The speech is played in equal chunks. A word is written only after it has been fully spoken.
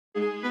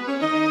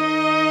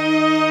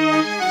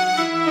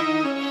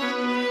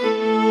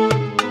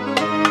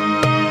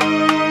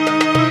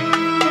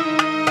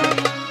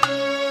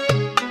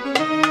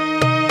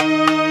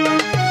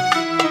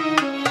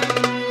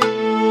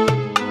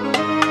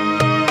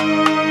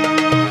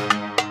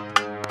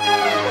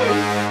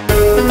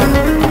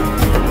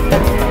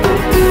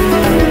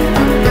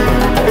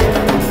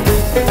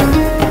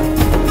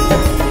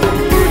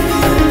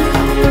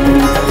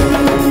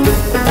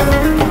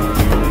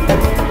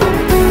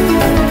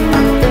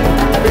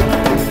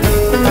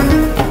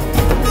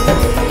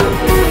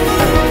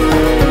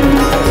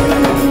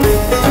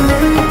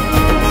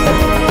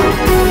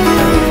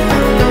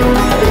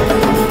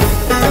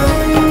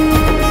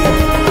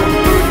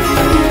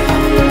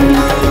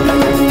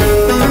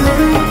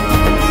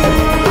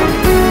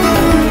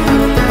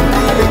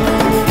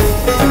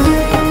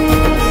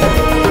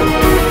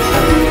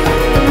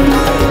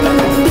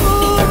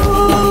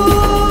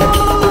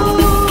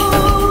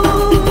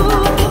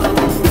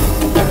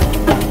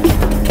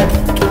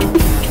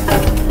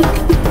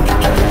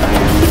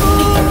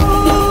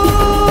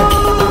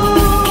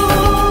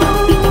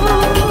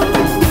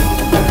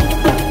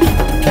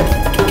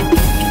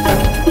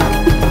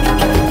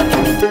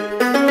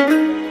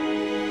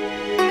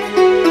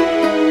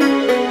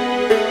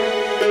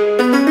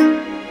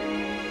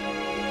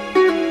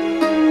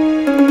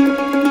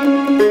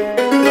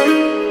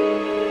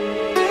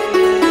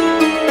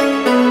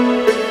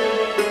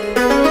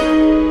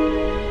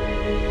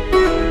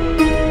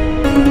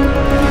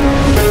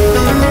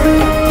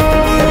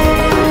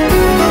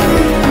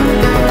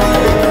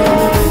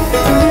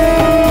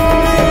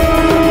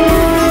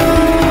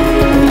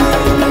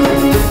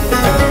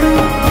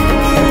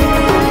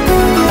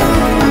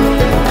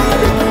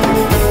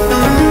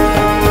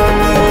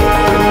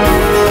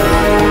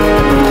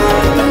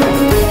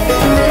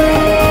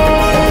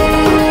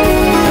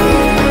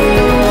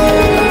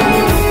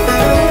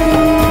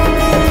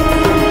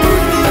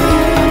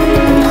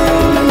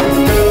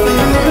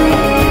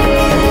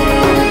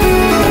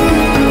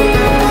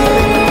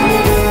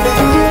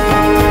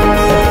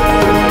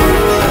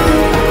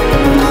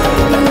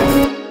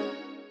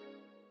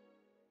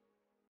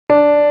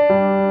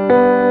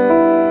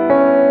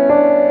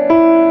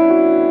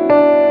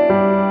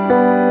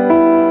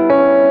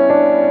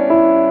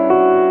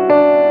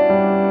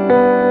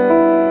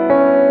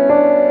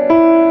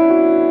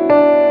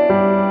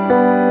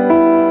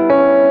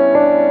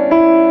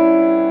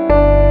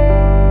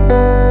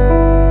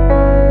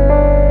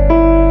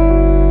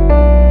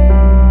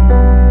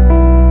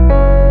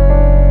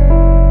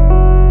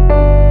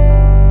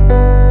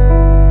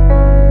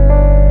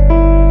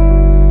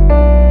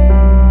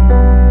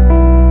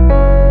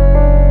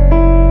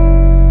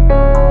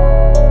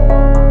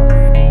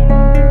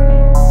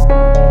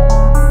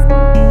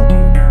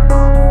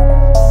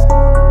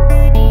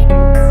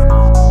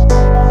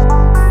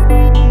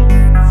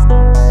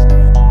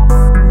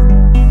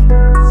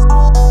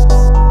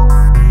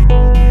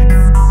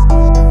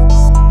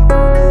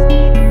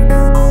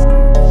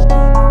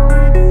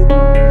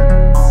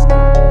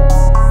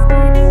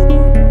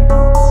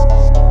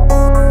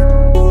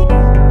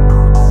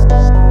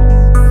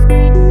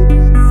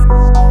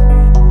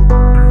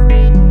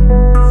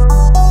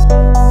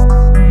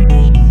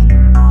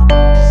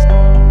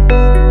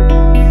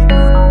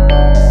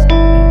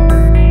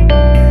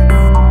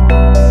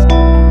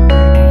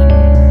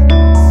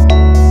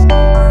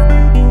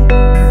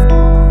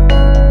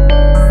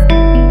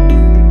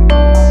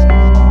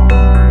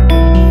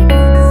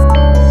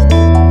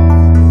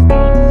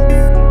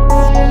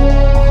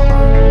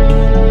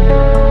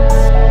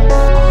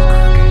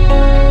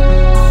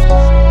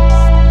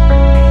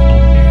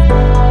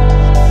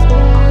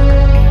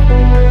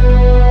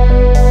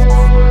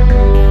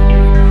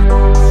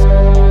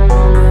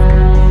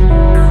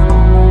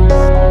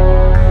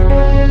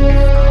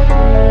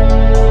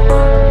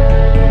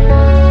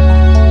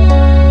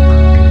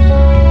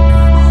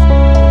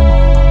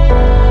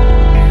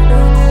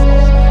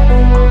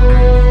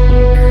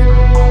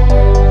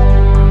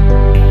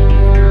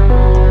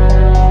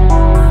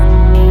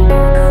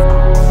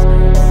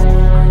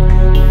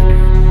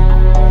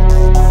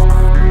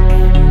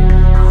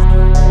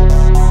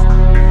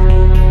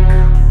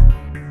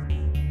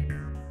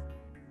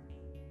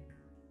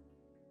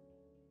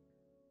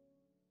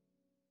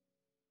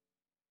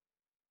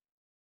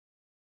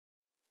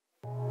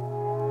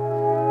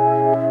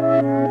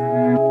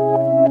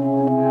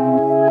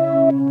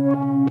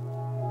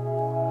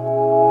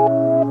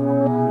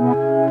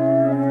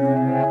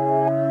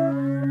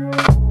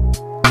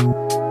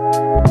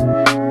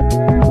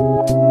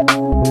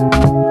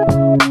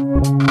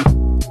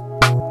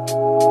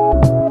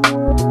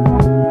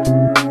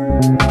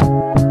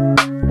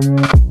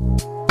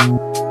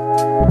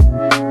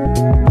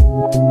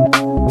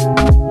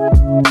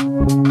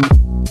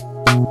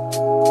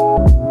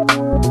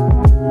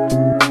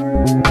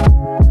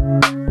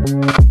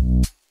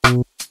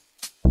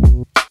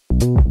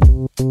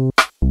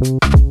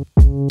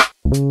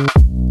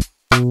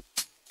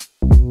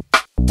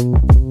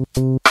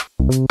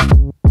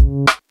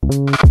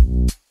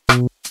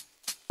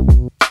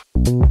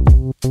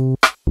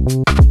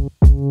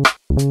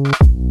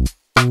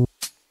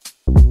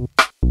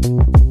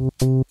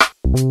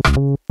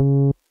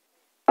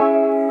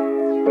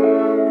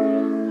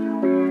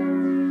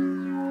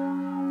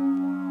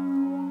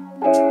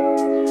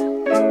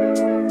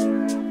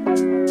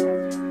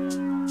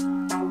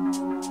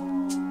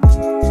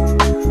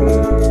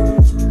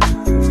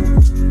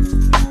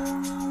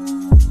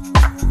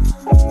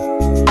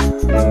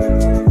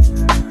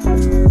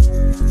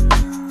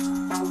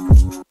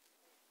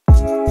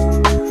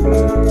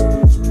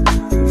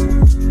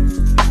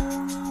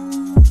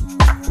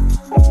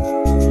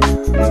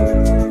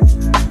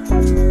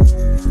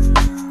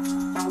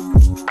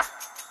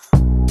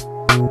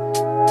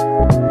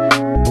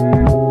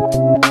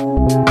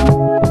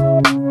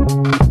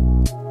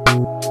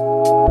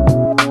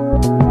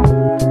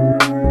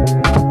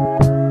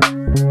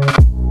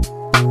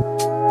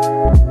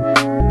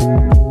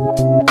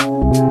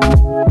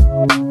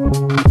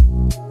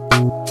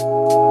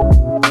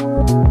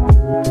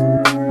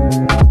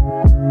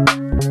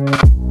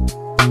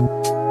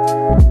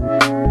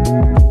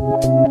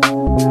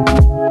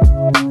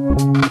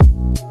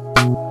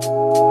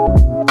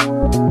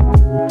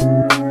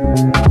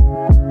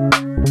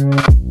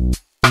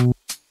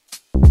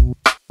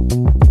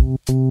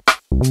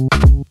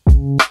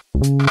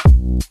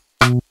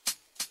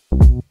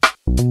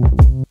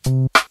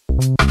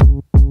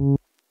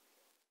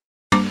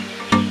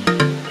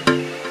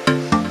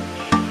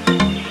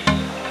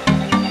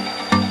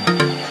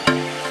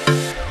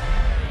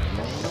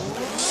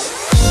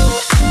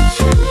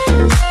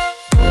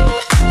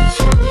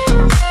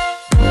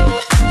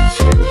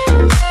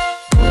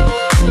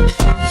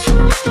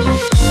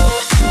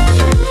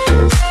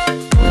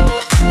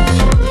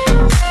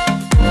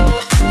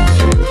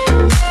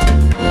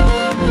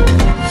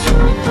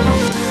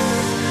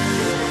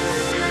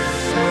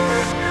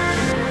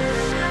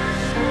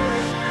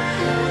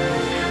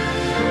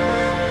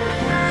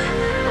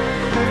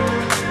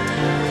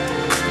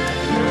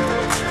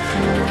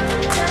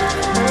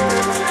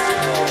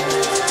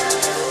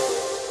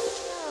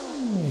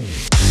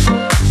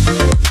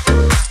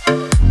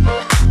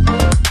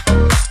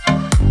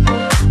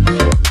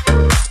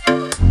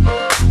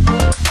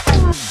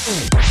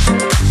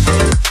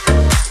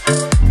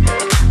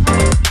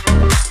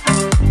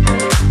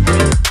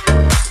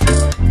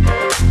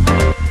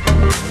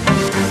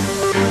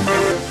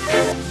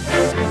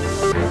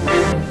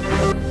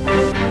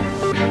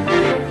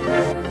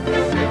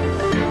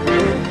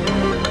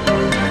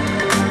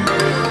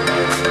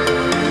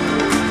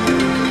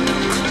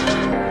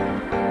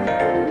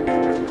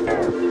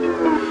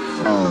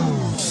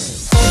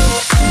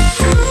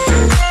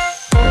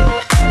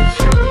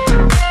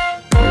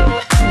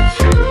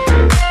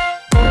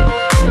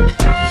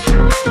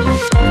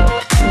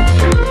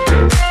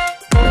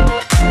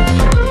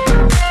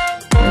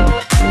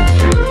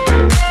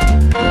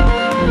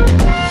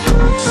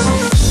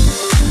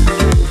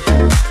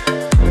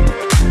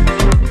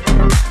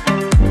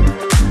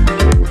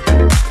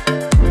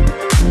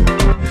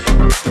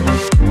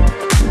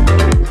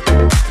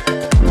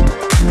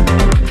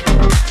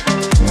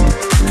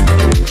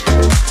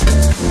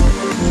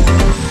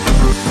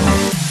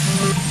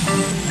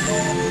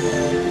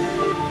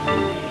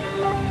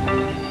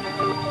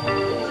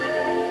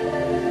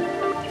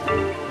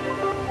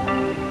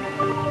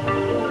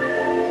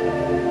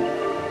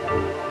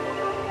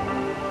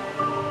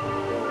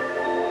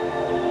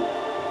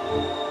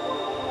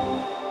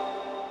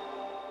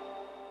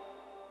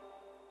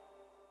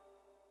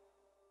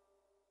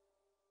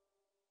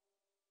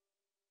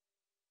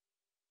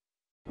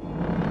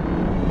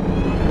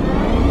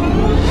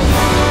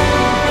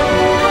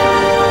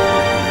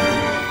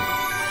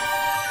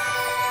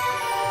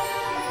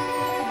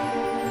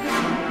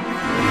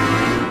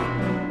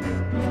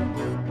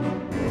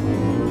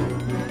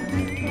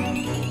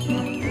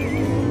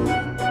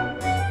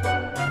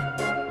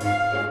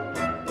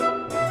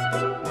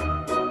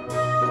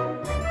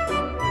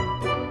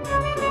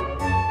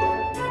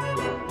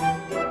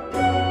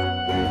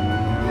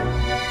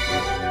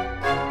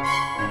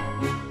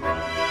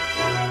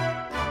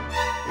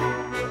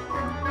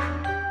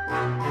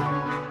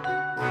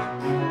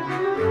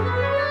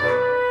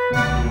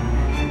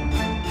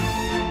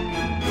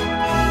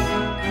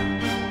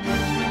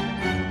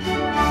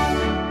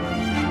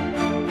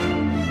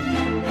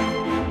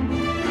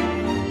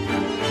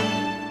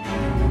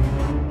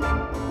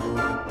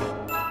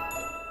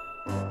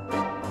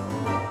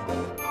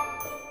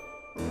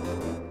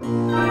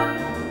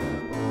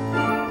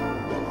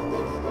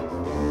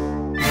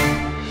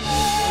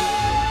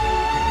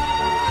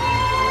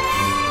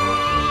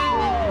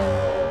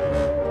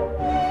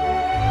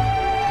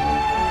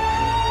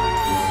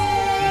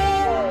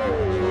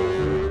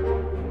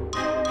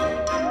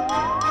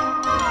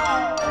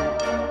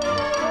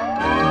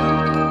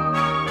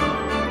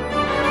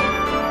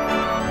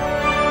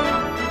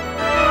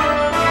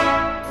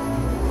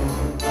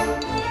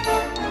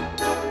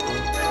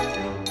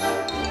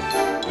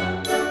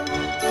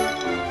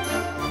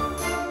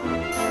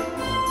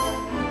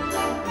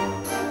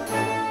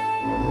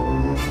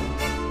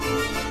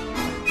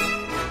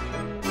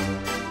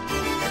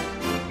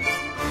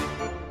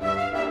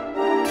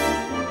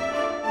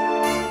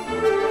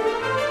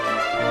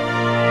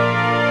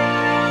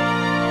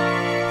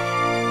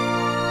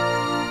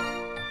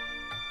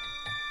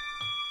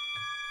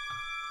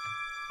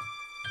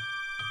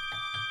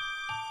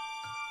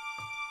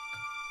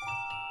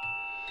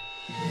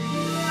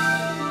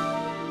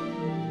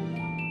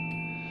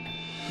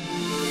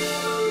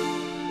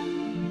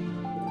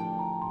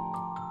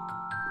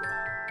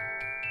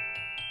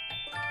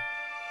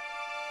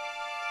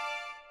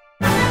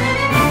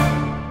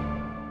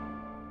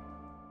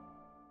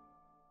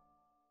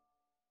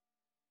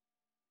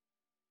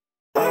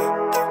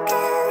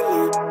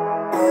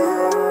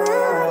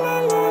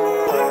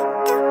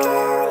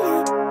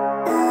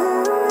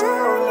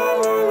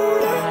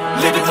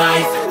Living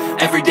life,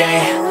 every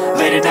day,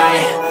 late at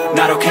night,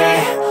 not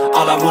okay.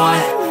 All I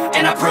want,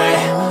 and I pray,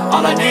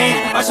 all I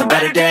need are some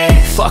better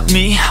days. Fuck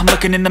me, I'm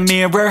looking in the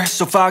mirror,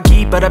 so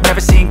foggy, but I've never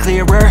seen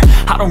clearer.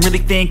 I don't really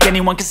think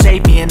anyone can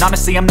save me, and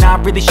honestly I'm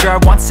not really sure I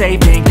want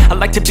saving. I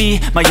like to be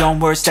my own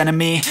worst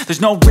enemy.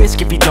 There's no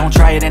risk if you don't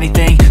try at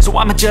anything, so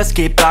I'ma just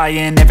keep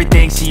buying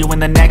everything. See you in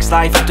the next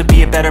life, have to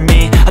be a better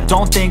me. I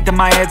don't think that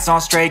my head's on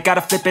straight,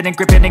 gotta flip it and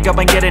grip it and go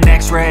and get an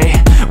x-ray.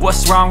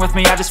 What's wrong with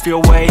me? I just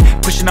feel weight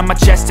pushing on my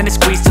chest and it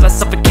squeezes till I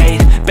suffocate.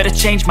 Better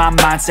change my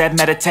mindset,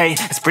 meditate.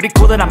 It's pretty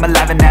cool that I'm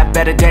alive and have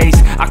better days.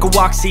 I could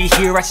walk, see,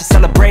 hear, I should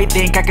celebrate.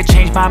 Think I could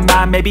change my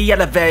mind, maybe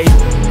elevate.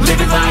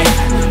 Living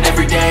life,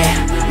 every day,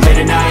 late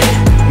at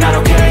night, not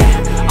okay.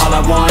 All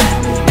I want,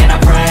 and I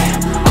pray,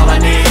 all I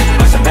need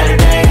are some better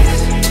days.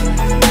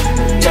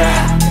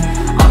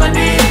 Yeah, all I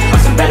need are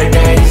some better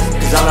days.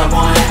 Cause all I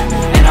want,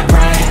 and I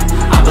pray,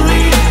 I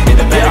believe in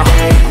the better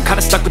days. I'm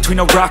kinda stuck between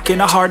a rock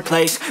and a hard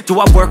place. Do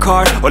I work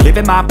hard or live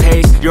at my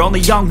pace? You're only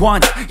young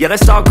once, yeah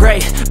that's all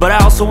great, but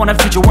I also want a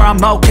future where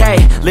I'm okay.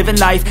 Living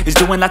life is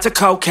doing lots of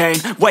cocaine.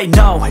 Wait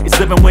no, it's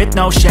living with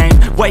no shame.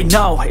 Wait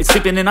no, it's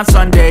sleeping in on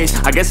Sundays.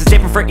 I guess it's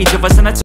different for each of us and that's